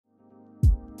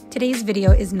Today's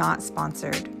video is not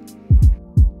sponsored.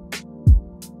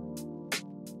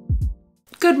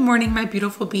 Good morning, my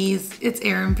beautiful bees. It's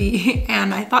Erin B,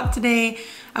 and I thought today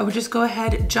I would just go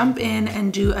ahead, jump in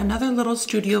and do another little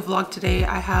studio vlog today.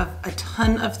 I have a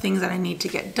ton of things that I need to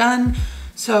get done.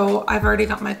 So I've already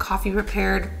got my coffee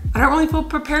prepared. I don't really feel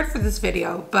prepared for this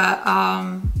video, but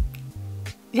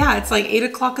yeah, it's like 8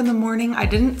 o'clock in the morning. I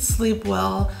didn't sleep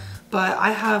well, but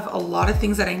I have a lot of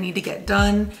things that I need to get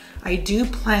done. I do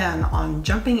plan on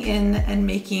jumping in and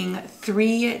making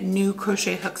 3 new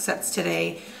crochet hook sets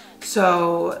today.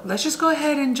 So let's just go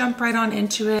ahead and jump right on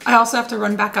into it. I also have to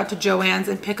run back out to Joann's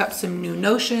and pick up some new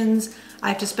notions. I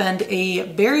have to spend a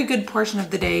very good portion of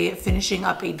the day finishing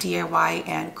up a DIY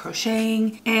and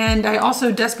crocheting. And I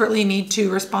also desperately need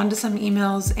to respond to some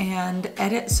emails and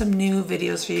edit some new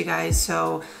videos for you guys.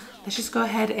 So let's just go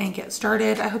ahead and get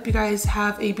started. I hope you guys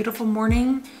have a beautiful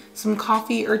morning, some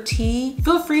coffee or tea.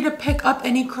 Feel free to pick up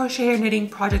any crochet or knitting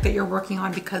project that you're working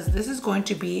on because this is going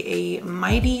to be a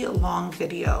mighty long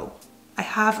video. I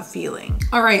have a feeling.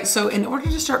 All right, so in order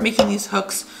to start making these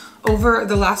hooks, over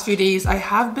the last few days, I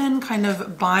have been kind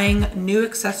of buying new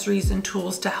accessories and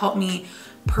tools to help me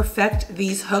perfect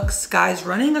these hooks. Guys,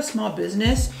 running a small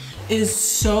business is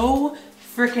so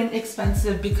freaking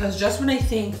expensive because just when I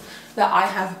think that I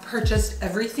have purchased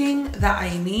everything that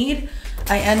I need,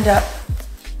 I end up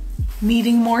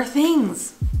needing more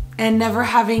things and never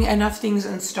having enough things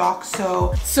in stock.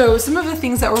 So some of the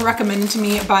things that were recommended to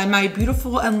me by my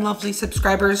beautiful and lovely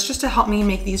subscribers just to help me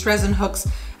make these resin hooks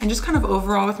and just kind of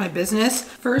overall with my business.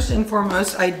 First and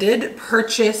foremost, I did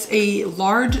purchase a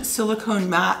large silicone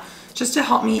mat just to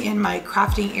help me in my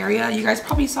crafting area. You guys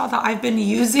probably saw that I've been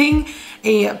using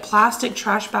a plastic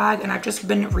trash bag and I've just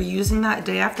been reusing that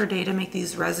day after day to make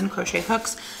these resin crochet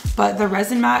hooks. But the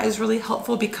resin mat is really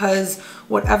helpful because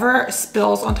whatever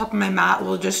spills on top of my mat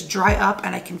will just dry up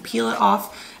and I can peel it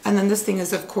off. And then this thing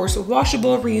is of course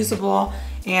washable, reusable,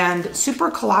 and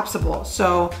super collapsible.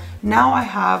 So now I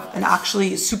have an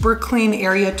actually super clean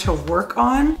area to work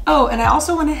on. Oh, and I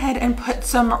also went ahead and put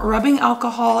some rubbing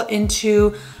alcohol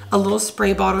into a little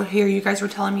spray bottle here. You guys were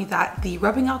telling me that the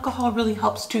rubbing alcohol really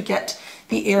helps to get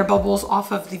the air bubbles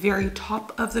off of the very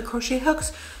top of the crochet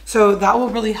hooks. So that will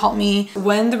really help me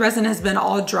when the resin has been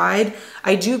all dried.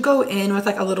 I do go in with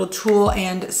like a little tool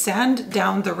and sand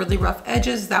down the really rough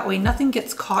edges. That way nothing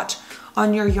gets caught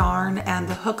on your yarn and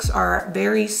the hooks are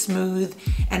very smooth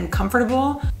and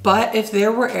comfortable. But if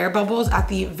there were air bubbles at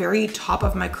the very top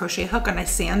of my crochet hook and I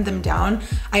sand them down,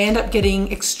 I end up getting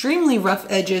extremely rough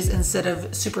edges instead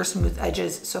of super smooth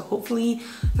edges. So hopefully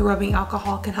the rubbing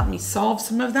alcohol can help me solve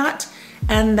some of that.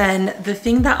 And then the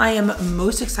thing that I am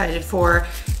most excited for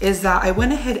is that I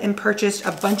went ahead and purchased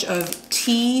a bunch of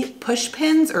T push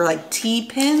pins or like T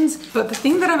pins. But the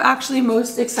thing that I'm actually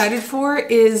most excited for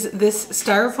is this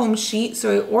styrofoam sheet.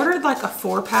 So I ordered like a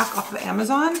 4-pack off of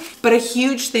Amazon, but a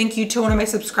huge thank you to one of my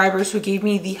subscribers who gave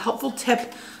me the helpful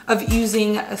tip of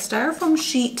using a styrofoam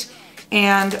sheet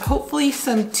and hopefully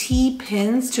some T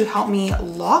pins to help me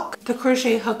lock the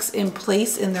crochet hooks in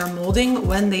place in their molding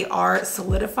when they are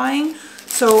solidifying.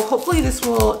 So hopefully this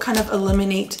will kind of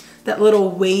eliminate that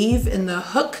little wave in the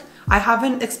hook. I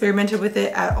haven't experimented with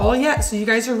it at all yet, so you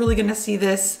guys are really gonna see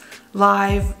this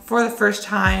live for the first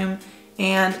time.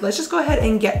 And let's just go ahead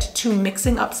and get to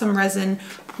mixing up some resin,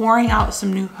 pouring out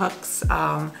some new hooks.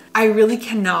 I really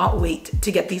cannot wait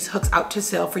to get these hooks out to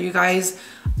sale for you guys.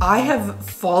 I have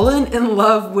fallen in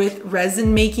love with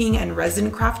resin making and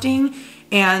resin crafting.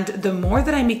 And the more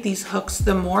that I make these hooks,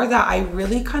 the more that I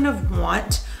really kind of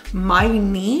want my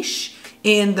niche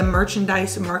in the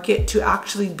merchandise market to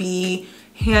actually be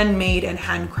handmade and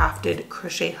handcrafted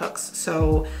crochet hooks.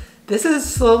 So this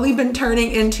has slowly been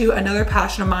turning into another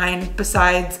passion of mine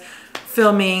besides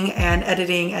filming and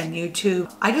editing and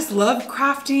YouTube. I just love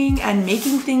crafting and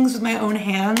making things with my own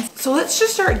hands. So let's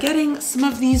just start getting some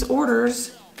of these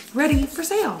orders ready for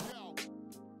sale.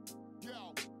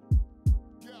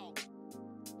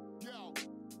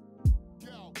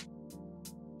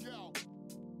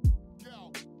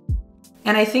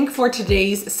 And I think for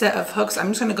today's set of hooks, I'm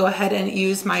just gonna go ahead and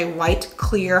use my white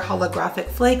clear holographic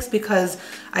flakes because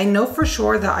I know for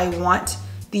sure that I want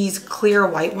these clear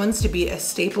white ones to be a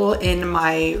staple in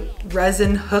my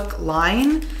resin hook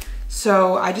line.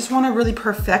 So I just wanna really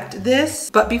perfect this.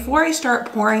 But before I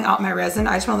start pouring out my resin,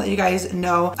 I just wanna let you guys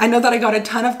know, I know that I got a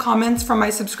ton of comments from my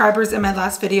subscribers in my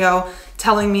last video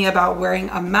telling me about wearing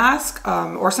a mask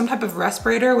or some type of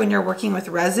respirator when you're working with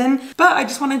resin. But I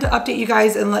just wanted to update you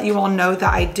guys and let you all know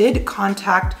that I did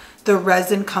contact the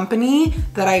resin company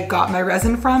that I got my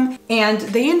resin from, and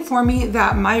they informed me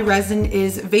that my resin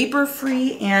is vapor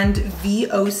free and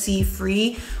VOC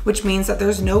free, which means that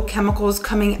there's no chemicals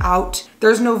coming out.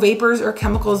 There's no vapors or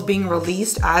chemicals being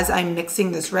released as I'm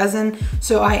mixing this resin.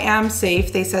 So I am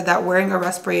safe. They said that wearing a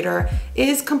respirator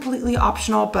is completely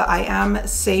optional, but I am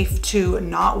safe to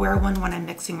not wear one when I'm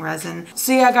mixing resin.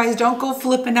 So yeah, guys, don't go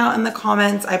flipping out in the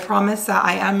comments. I promise that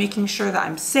I am making sure that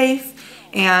I'm safe.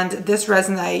 And this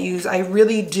resin that I use, I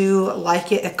really do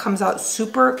like it. It comes out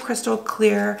super crystal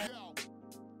clear.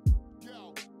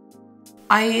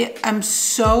 I am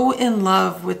so in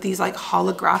love with these like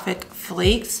holographic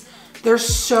flakes. They're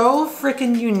so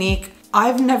freaking unique.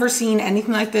 I've never seen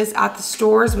anything like this at the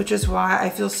stores, which is why I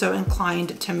feel so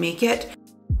inclined to make it.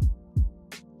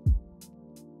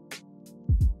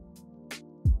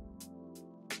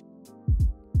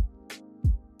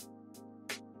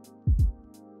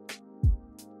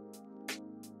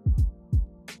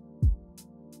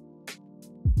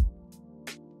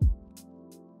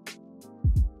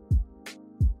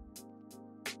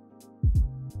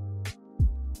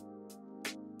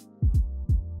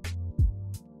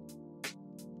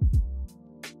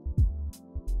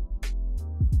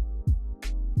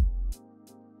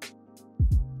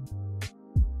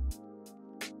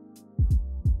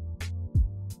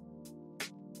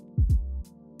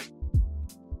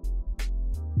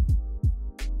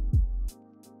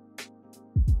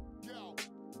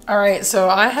 All right, so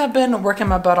I have been working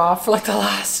my butt off for like the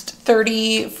last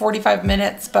 30, 45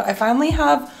 minutes, but I finally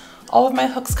have all of my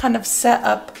hooks kind of set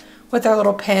up with their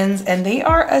little pins, and they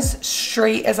are as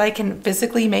straight as I can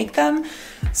physically make them.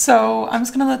 So I'm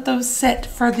just gonna let those sit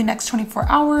for the next 24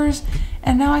 hours.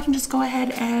 And now I can just go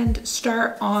ahead and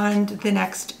start on the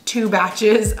next 2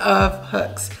 batches of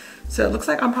hooks. So it looks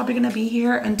like I'm probably gonna be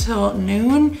here until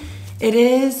noon. It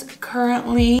is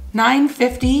currently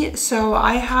 9:50, so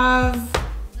I have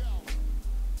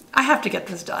to get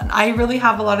this done. I really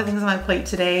have a lot of things on my plate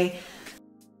today.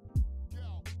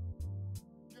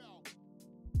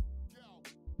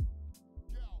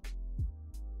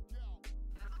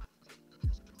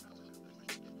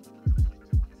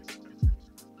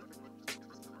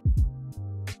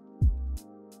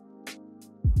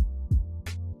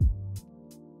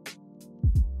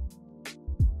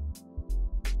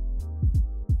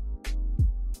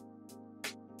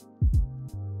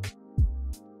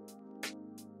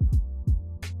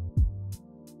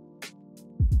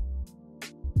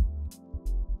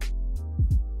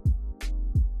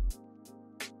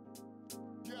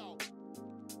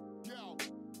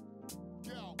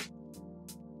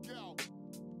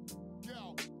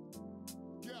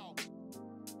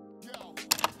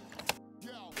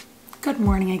 Good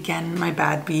morning again, my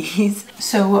bad bees.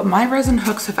 So my resin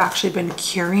hooks have actually been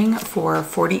curing for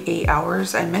 48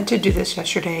 hours. I meant to do this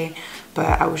yesterday,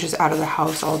 but I was just out of the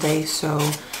house all day. So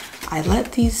I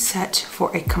let these set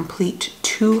for a complete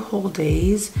 2 whole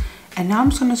days. And now I'm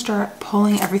just gonna start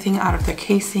pulling everything out of their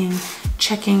casing,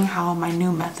 checking how my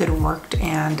new method worked.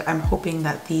 And I'm hoping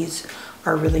that these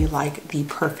are really like the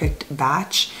perfect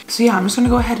batch. So yeah, I'm just gonna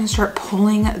go ahead and start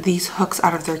pulling these hooks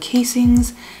out of their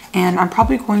casings, and I'm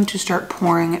probably going to start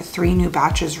pouring 3 new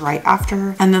batches right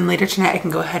after. And then later tonight I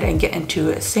can go ahead and get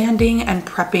into sanding and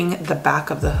prepping the back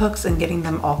of the hooks and getting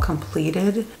them all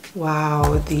completed.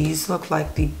 Wow, these look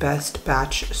like the best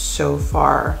batch so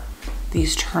far.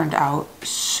 These turned out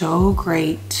so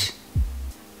great.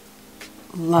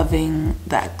 Loving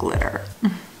that glitter.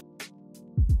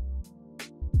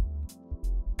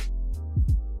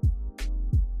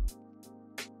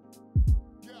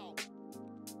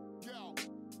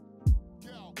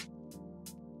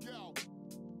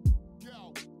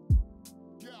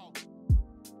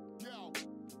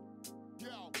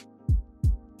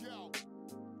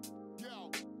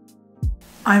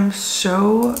 I'm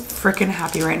so freaking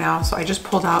happy right now. So I just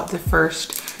pulled out the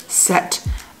first set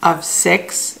of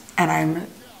 6 and I'm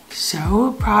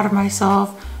so proud of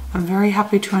myself. I'm very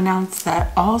happy to announce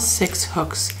that all 6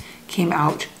 hooks came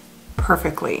out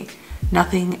perfectly.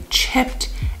 Nothing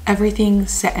chipped, everything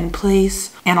set in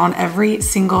place. And on every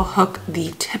single hook,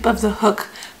 the tip of the hook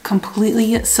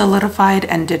completely solidified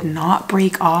and did not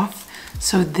break off.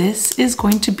 So this is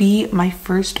going to be my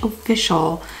first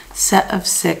official set of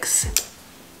 6.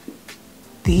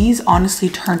 These honestly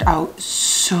turned out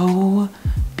so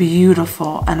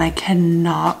beautiful and I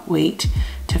cannot wait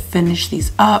to finish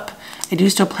these up. I do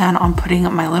still plan on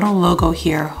putting my little logo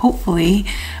here, hopefully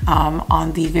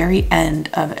on the very end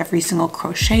of every single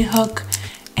crochet hook.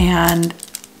 And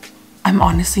I'm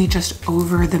honestly just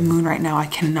over the moon right now. I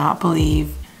cannot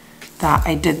believe that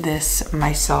I did this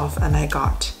myself and I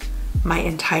got my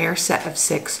entire set of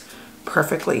 6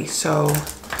 perfectly. So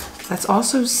let's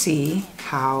also see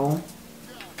how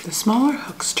the smaller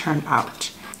hooks turn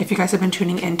out. If you guys have been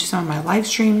tuning into some of my live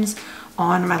streams,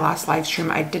 on my last live stream,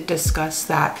 I did discuss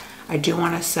that I do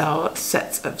want to sell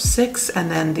sets of 6, and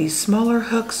then these smaller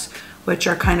hooks, which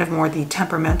are kind of more the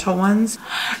temperamental ones,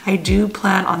 I do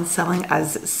plan on selling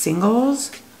as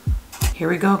singles. Here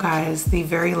we go, guys, the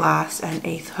very last and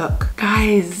 8th hook.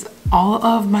 Guys, all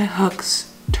of my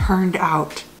hooks turned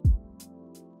out.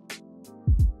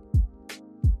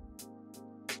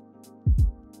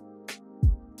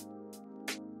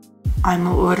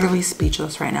 I'm literally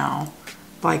speechless right now.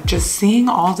 Like, just seeing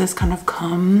all this kind of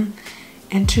come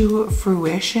into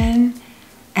fruition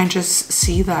and just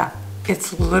see that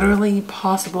it's literally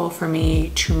possible for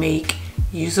me to make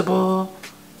usable,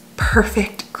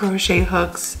 perfect crochet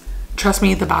hooks. Trust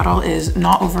me, the battle is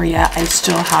not over yet. I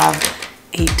still have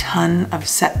a ton of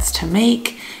sets to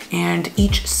make, and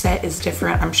each set is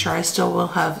different. I'm sure I still will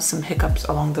have some hiccups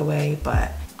along the way,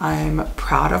 but I'm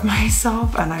proud of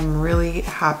myself and I'm really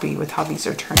happy with how these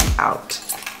are turning out.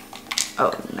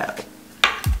 Oh no.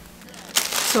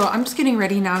 So I'm just getting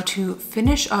ready now to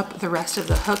finish up the rest of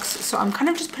the hooks. So I'm kind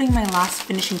of just putting my last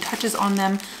finishing touches on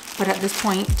them. But at this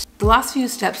point, the last few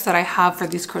steps that I have for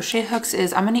these crochet hooks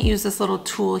is I'm going to use this little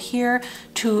tool here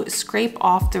to scrape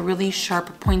off the really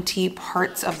sharp pointy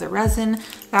parts of the resin.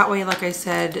 That way, like I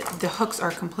said, the hooks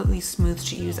are completely smooth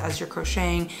to use as you're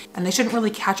crocheting, and they shouldn't really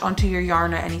catch onto your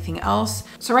yarn or anything else.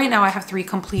 So right now I have 3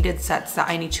 completed sets that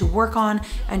I need to work on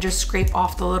and just scrape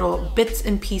off the little bits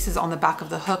and pieces on the back of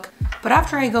the hook. But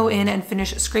after I go in and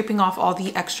finish scraping off all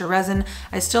the extra resin,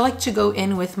 I still like to go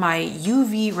in with my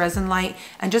UV resin light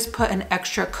and just put an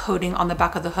extra coating on the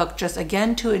back of the hook, just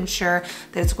again to ensure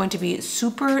that it's going to be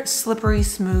super slippery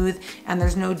smooth and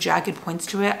there's no jagged points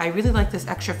to it. I really like this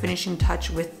extra finishing touch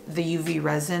with the UV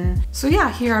resin. So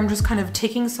yeah, here I'm just kind of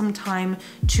taking some time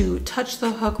to touch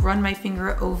the hook, run my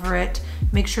finger over it,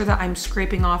 make sure that I'm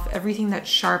scraping off everything that's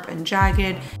sharp and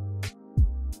jagged.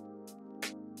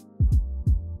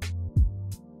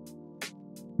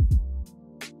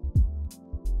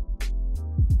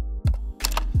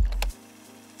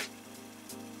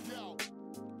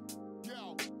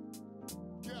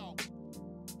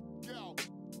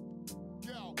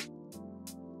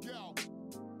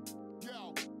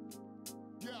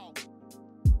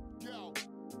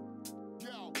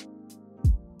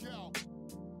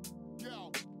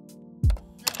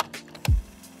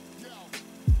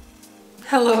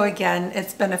 Hello again.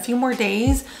 It's been a few more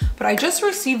days, but I just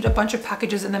received a bunch of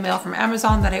packages in the mail from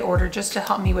Amazon that I ordered just to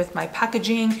help me with my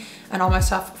packaging and all my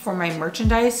stuff for my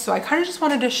merchandise. So I kind of just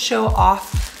wanted to show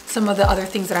off some of the other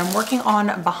things that I'm working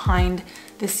on behind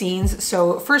the scenes.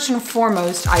 So first and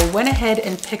foremost, I went ahead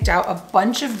and picked out a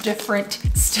bunch of different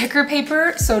sticker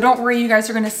paper. So don't worry, you guys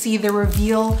are gonna see the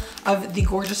reveal of the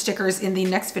gorgeous stickers in the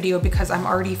next video because I'm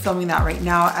already filming that right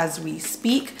now as we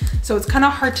speak. So it's kind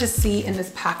of hard to see in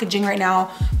this packaging right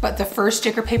now, but the first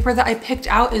sticker paper that I picked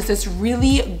out is this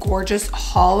really gorgeous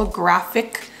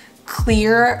holographic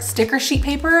clear sticker sheet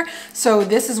paper. So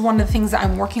this is one of the things that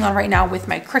I'm working on right now with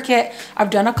my Cricut. I've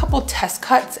done a couple test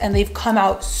cuts and they've come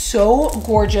out so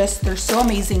gorgeous. They're so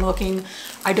amazing looking.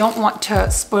 I don't want to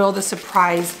spoil the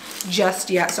surprise just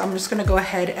yet. So I'm just gonna go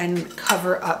ahead and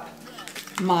cover up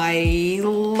my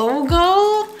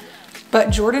logo.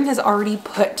 But Jordan has already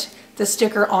put the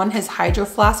sticker on his hydro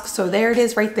flask. So there it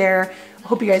is right there. I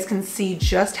hope you guys can see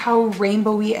just how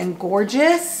rainbowy and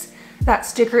gorgeous that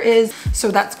sticker is. So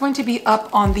that's going to be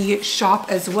up on the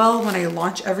shop as well when I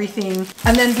launch everything.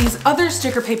 And then these other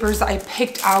sticker papers that I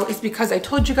picked out is because I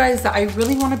told you guys that I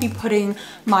really want to be putting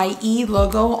my E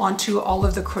logo onto all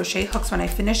of the crochet hooks when I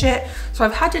finish it. So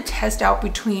I've had to test out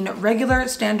between regular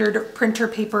standard printer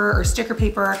paper or sticker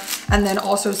paper and then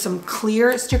also some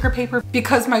clear sticker paper,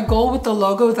 because my goal with the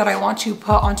logo that I want to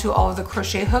put onto all of the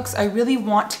crochet hooks, I really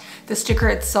want the sticker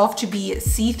itself to be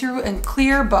see-through and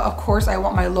clear, but of course I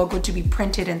want my logo to be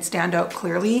printed and stand out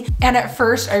clearly. And at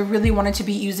first I really wanted to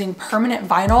be using permanent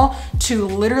vinyl to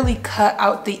literally cut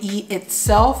out the E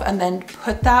itself and then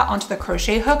put that onto the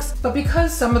crochet hooks. But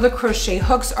because some of the crochet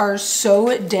hooks are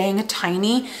so dang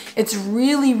tiny, it's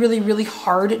really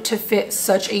hard to fit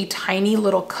such a tiny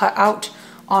little cutout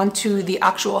onto the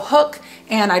actual hook.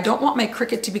 and I don't want my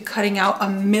Cricut to be cutting out a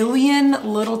million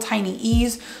little tiny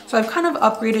E's. So I've kind of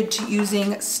upgraded to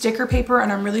using sticker paper,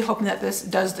 and I'm really hoping that this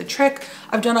does the trick.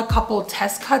 I've done a couple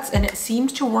test cuts and it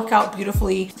seems to work out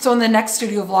beautifully. So in the next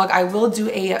studio vlog, I will do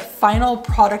a final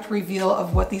product reveal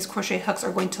of what these crochet hooks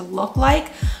are going to look like.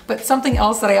 But something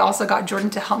else that I also got Jordan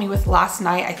to help me with last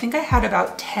night, I think I had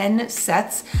about 10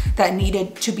 sets that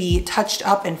needed to be touched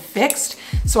up and fixed.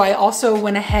 So I also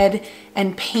went ahead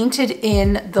and painted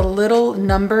in the little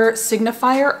number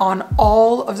signifier on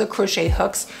all of the crochet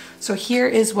hooks. So here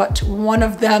is what one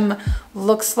of them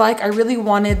looks like. I really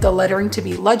wanted the lettering to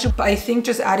be legible, but I think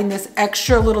just adding this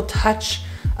extra little touch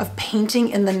of painting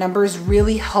in the numbers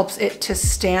really helps it to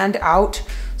stand out.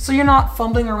 So you're not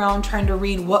fumbling around trying to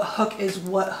read what hook is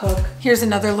what hook. Here's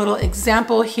another little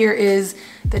example. Here is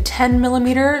the 10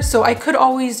 millimeter. So I could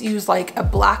always use like a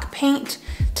black paint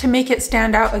to make it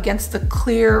stand out against the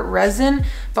clear resin,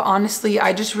 but honestly,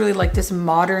 I just really like this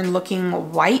modern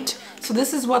looking white. So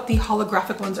this is what the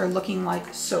holographic ones are looking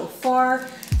like so far.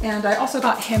 And I also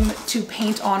got him to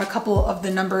paint on a couple of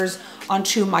the numbers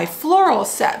onto my floral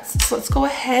sets. So let's go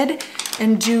ahead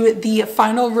and do the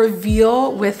final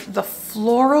reveal with the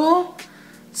floral.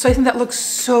 So I think that looks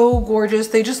so gorgeous.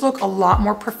 They just look a lot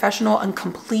more professional and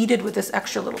completed with this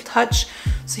extra little touch.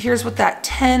 So here's what that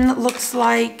 10 looks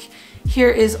like.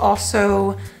 Here is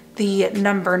also the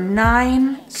number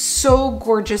 9. So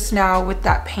gorgeous now with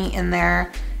that paint in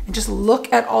there. And just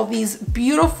look at all these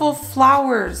beautiful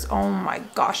flowers. Oh my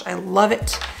gosh, I love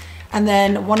it. And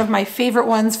then one of my favorite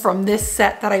ones from this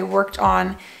set that I worked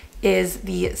on is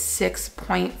the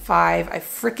 6.5. I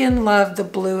freaking love the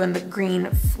blue and the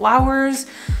green flowers.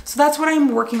 So that's what I'm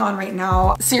working on right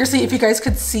now. Seriously, if you guys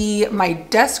could see my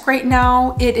desk right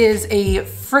now, it is a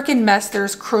freaking mess.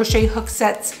 There's crochet hook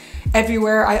sets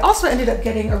everywhere. I also ended up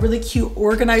getting a really cute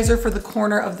organizer for the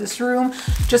corner of this room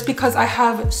just because I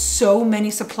have so many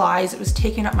supplies. It was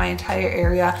taking up my entire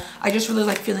area. I just really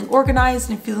like feeling organized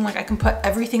and feeling like I can put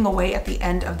everything away at the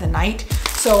end of the night.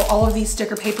 So all of these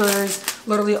sticker papers,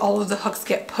 literally all of the hooks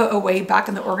get put away back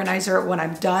in the organizer when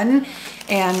I'm done.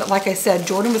 And like I said,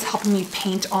 Jordan was helping me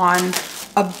paint on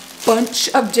a bunch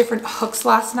of different hooks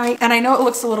last night. And I know it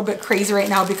looks a little bit crazy right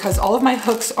now because all of my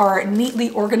hooks are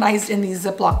neatly organized in these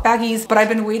Ziploc baggies, but I've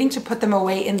been waiting to put them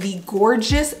away in the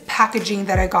gorgeous packaging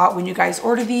that I got when you guys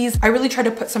order these. I really try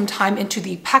to put some time into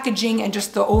the packaging and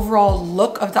just the overall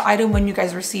look of the item when you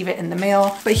guys receive it in the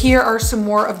mail. But here are some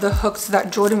more of the hooks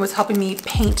that Jordan was helping me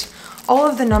paint all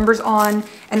of the numbers on.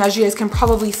 And as you guys can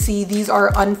probably see, these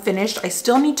are unfinished. I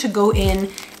still need to go in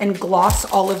and gloss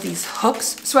all of these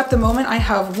hooks. So at the moment I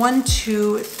have 1,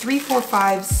 2, 3, 4,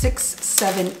 5, 6,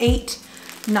 7, 8,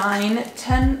 9,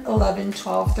 10, 11,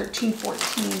 12, 13,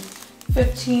 14,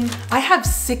 15. I have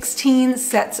 16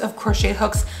 sets of crochet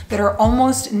hooks that are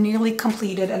almost nearly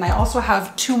completed, and I also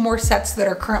have 2 more sets that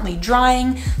are currently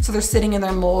drying, so they're sitting in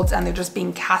their molds and they're just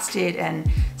being casted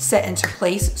and set into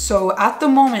place. So at the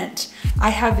moment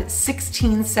I have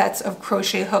 16 sets of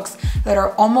crochet hooks that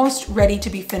are almost ready to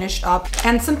be finished up.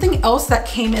 And something else that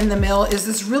came in the mail is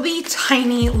this really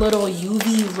tiny little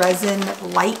UV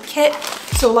resin light kit.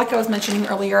 So like I was mentioning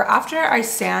earlier, after I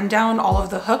sand down all of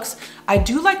the hooks, I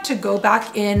do like to go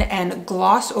back in and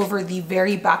gloss over the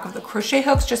very back of the crochet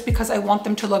hooks just because I want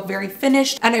them to look very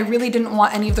finished, and I really didn't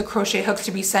want any of the crochet hooks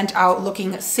to be sent out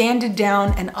looking sanded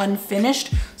down and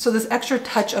unfinished. So this extra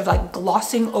touch of like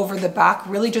glossing over the back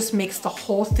really just makes the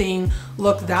whole thing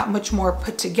look that much more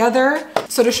put together.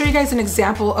 So to show you guys an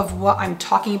example of what I'm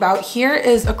talking about, here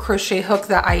is a crochet hook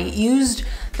that I used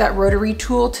that rotary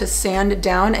tool to sand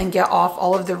down and get off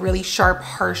all of the really sharp,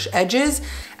 harsh edges.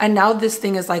 And now this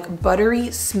thing is like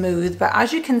buttery smooth, but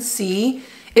as you can see,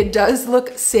 it does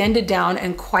look sanded down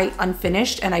and quite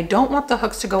unfinished, and I don't want the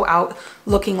hooks to go out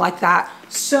looking like that.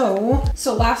 So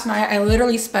last night I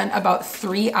literally spent about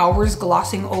 3 hours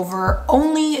glossing over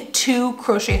only 2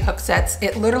 crochet hook sets.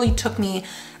 It literally took me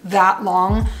that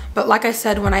long, but like I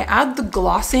said, when I add the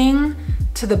glossing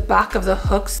to the back of the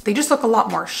hooks, they just look a lot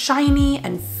more shiny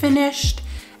and finished.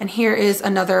 And here is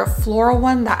another floral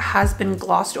one that has been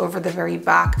glossed over the very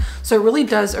back. So it really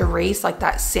does erase like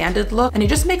that sanded look, and it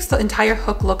just makes the entire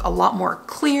hook look a lot more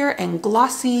clear and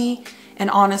glossy,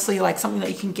 and honestly like something that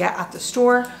you can get at the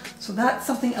store. So that's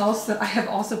something else that I have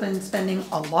also been spending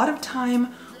a lot of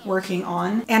time working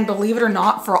on. And believe it or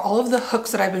not, for all of the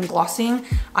hooks that I've been glossing,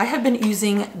 I have been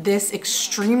using this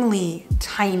extremely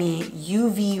tiny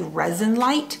UV resin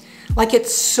light. Like,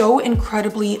 it's so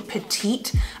incredibly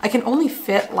petite. I can only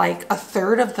fit like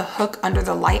 1/3 of the hook under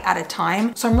the light at a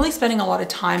time. So I'm really spending a lot of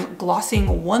time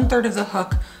glossing 1/3 of the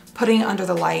hook, putting it under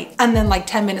the light, and then like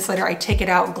 10 minutes later I take it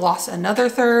out, gloss another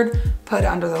third, put it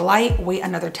under the light, wait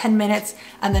another 10 minutes,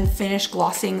 and then finish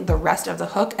glossing the rest of the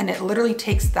hook. And it literally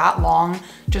takes that long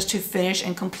just to finish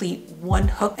and complete one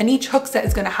hook. And each hook set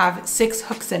is gonna have 6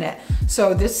 hooks in it.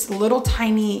 So this little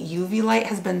tiny UV light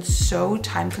has been so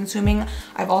time consuming.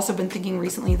 I've also been thinking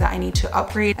recently that I need to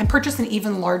upgrade and purchase an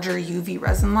even larger UV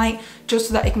resin light just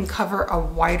so that it can cover a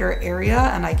wider area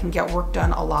and I can get work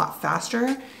done a lot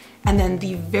faster. And then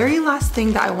the very last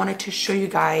thing that I wanted to show you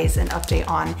guys an update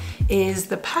on is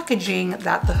the packaging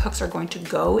that the hooks are going to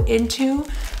go into.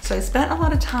 So I spent a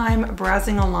lot of time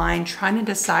browsing online trying to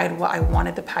decide what I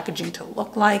wanted the packaging to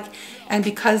look like. And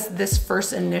because this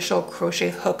first initial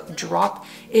crochet hook drop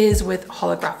is with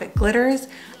holographic glitters,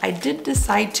 I did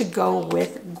decide to go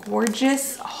with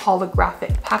gorgeous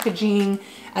holographic packaging.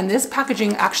 And this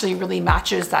packaging actually really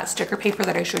matches that sticker paper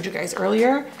that I showed you guys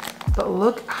earlier. But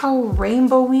look how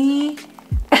rainbowy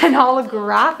and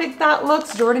holographic that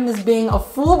looks. Jordan is being a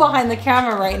fool behind the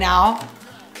camera right now.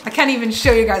 I can't even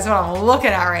show you guys what I'm looking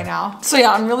at right now. So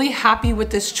yeah, I'm really happy with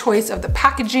this choice of the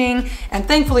packaging. And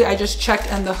thankfully I just checked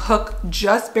and the hook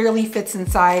just barely fits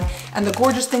inside. And the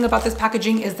gorgeous thing about this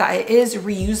packaging is that it is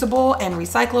reusable and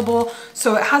recyclable.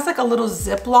 So it has like a little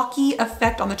ziplocky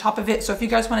effect on the top of it. So if you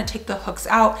guys want to take the hooks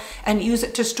out and use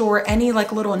it to store any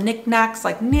like little knickknacks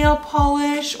like nail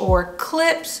polish or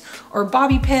clips or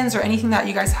bobby pins or anything that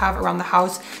you guys have around the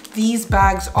house, these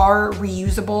bags are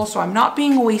reusable. So I'm not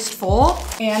being wasteful.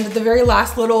 And the very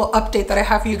last little update that I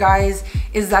have for you guys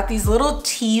is that these little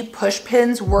T push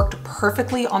pins worked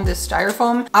perfectly on this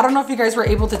styrofoam. I don't know if you guys were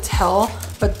able to tell,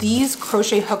 but these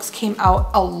crochet hooks came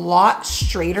out a lot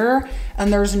straighter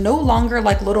and there's no longer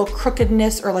like little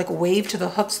crookedness or like wave to the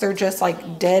hooks. They're just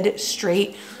like dead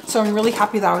straight. So I'm really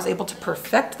happy that I was able to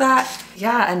perfect that.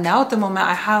 Yeah, and now at the moment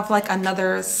I have like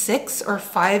another 6 or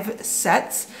 5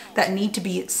 sets that need to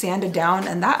be sanded down,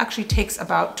 and that actually takes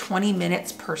about 20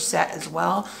 minutes per set as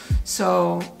well.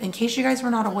 So in case you guys were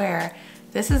not aware,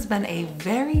 this has been a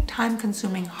very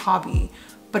time-consuming hobby,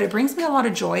 but it brings me a lot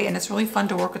of joy and it's really fun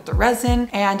to work with the resin.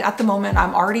 And at the moment,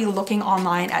 I'm already looking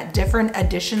online at different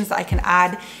additions that I can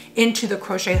add into the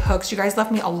crochet hooks. You guys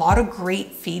left me a lot of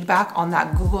great feedback on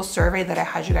that Google survey that I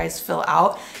had you guys fill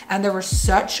out. And there were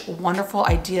such wonderful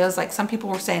ideas. Like some people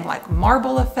were saying like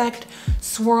marble effect,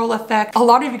 swirl effect. A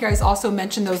lot of you guys also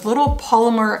mentioned those little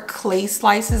polymer clay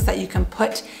slices that you can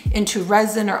put into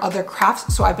resin or other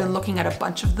crafts. So I've been looking at a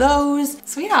bunch of those.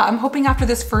 So yeah, I'm hoping after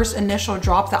this first initial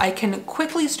drop that I can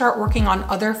quickly start working on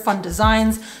other fun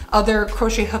designs, other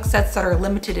crochet hook sets that are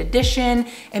limited edition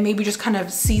and maybe just kind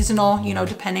of seasonal, you know,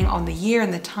 depending on the year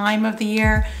and the time of the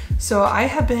year. So I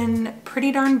have been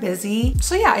pretty darn busy.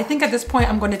 So yeah, I think at this point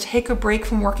I'm going to take a break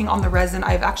from working on the resin.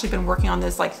 I've actually been working on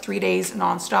this like 3 days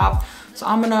nonstop. So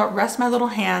I'm gonna rest my little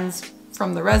hands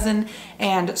from the resin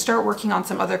and start working on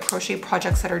some other crochet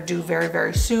projects that are due very,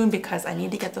 very soon because I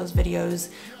need to get those videos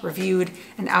reviewed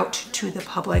and out to the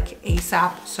public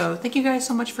ASAP. So thank you guys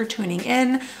so much for tuning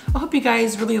in. I hope you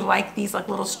guys really like these like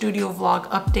little studio vlog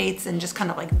updates and just kind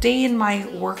of like day in my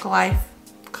work life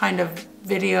kind of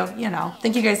video, you know.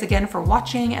 Thank you guys again for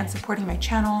watching and supporting my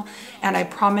channel. And I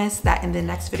promise that in the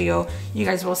next video, you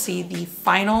guys will see the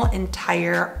final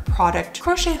entire product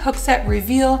crochet hook set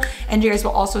reveal. And you guys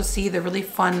will also see the really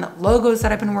fun logos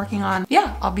that I've been working on.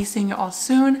 Yeah, I'll be seeing you all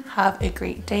soon. Have a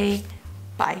great day.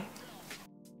 Bye.